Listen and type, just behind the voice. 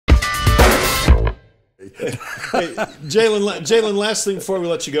Hey, Jalen, last thing before we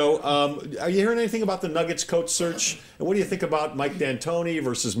let you go. Are you hearing anything about the Nuggets coach search? And what do you think about Mike D'Antoni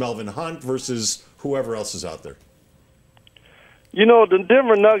versus Melvin Hunt versus whoever else is out there? You know, the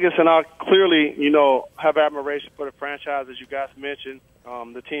Denver Nuggets, and I clearly, have admiration for the franchise, as you guys mentioned,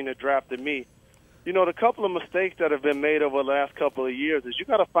 the team that drafted me. You know, the couple of mistakes that have been made over the last couple of years is you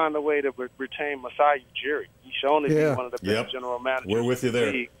got to find a way to retain Masai Ujiri. He's shown to be one of the best general managers. We're with you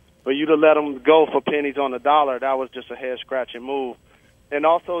there. But you to let him go for pennies on the dollar, that was just a head-scratching move. And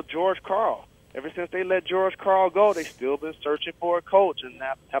also George Karl. Ever since they let George Karl go, they've still been searching for a coach and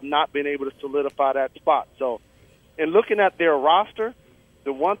have not been able to solidify that spot. So, in looking at their roster,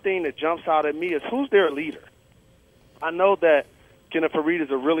 the one thing that jumps out at me is who's their leader. I know that Kenneth Faried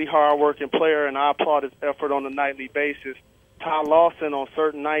is a really hard-working player, and I applaud his effort on a nightly basis. Ty Lawson on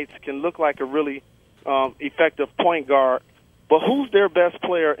certain nights can look like a really effective point guard, but who's their best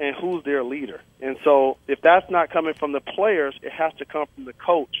player and who's their leader? And so if that's not coming from the players, it has to come from the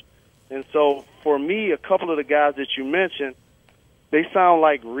coach. And so for me, a couple of the guys that you mentioned, they sound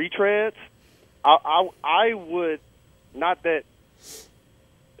like retreads. I would not that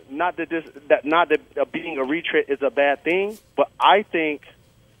being a retread is a bad thing, but I think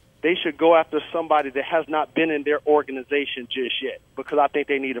they should go after somebody that has not been in their organization just yet, because I think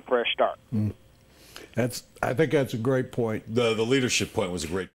they need a fresh start. I think that's a great point. The leadership point was a great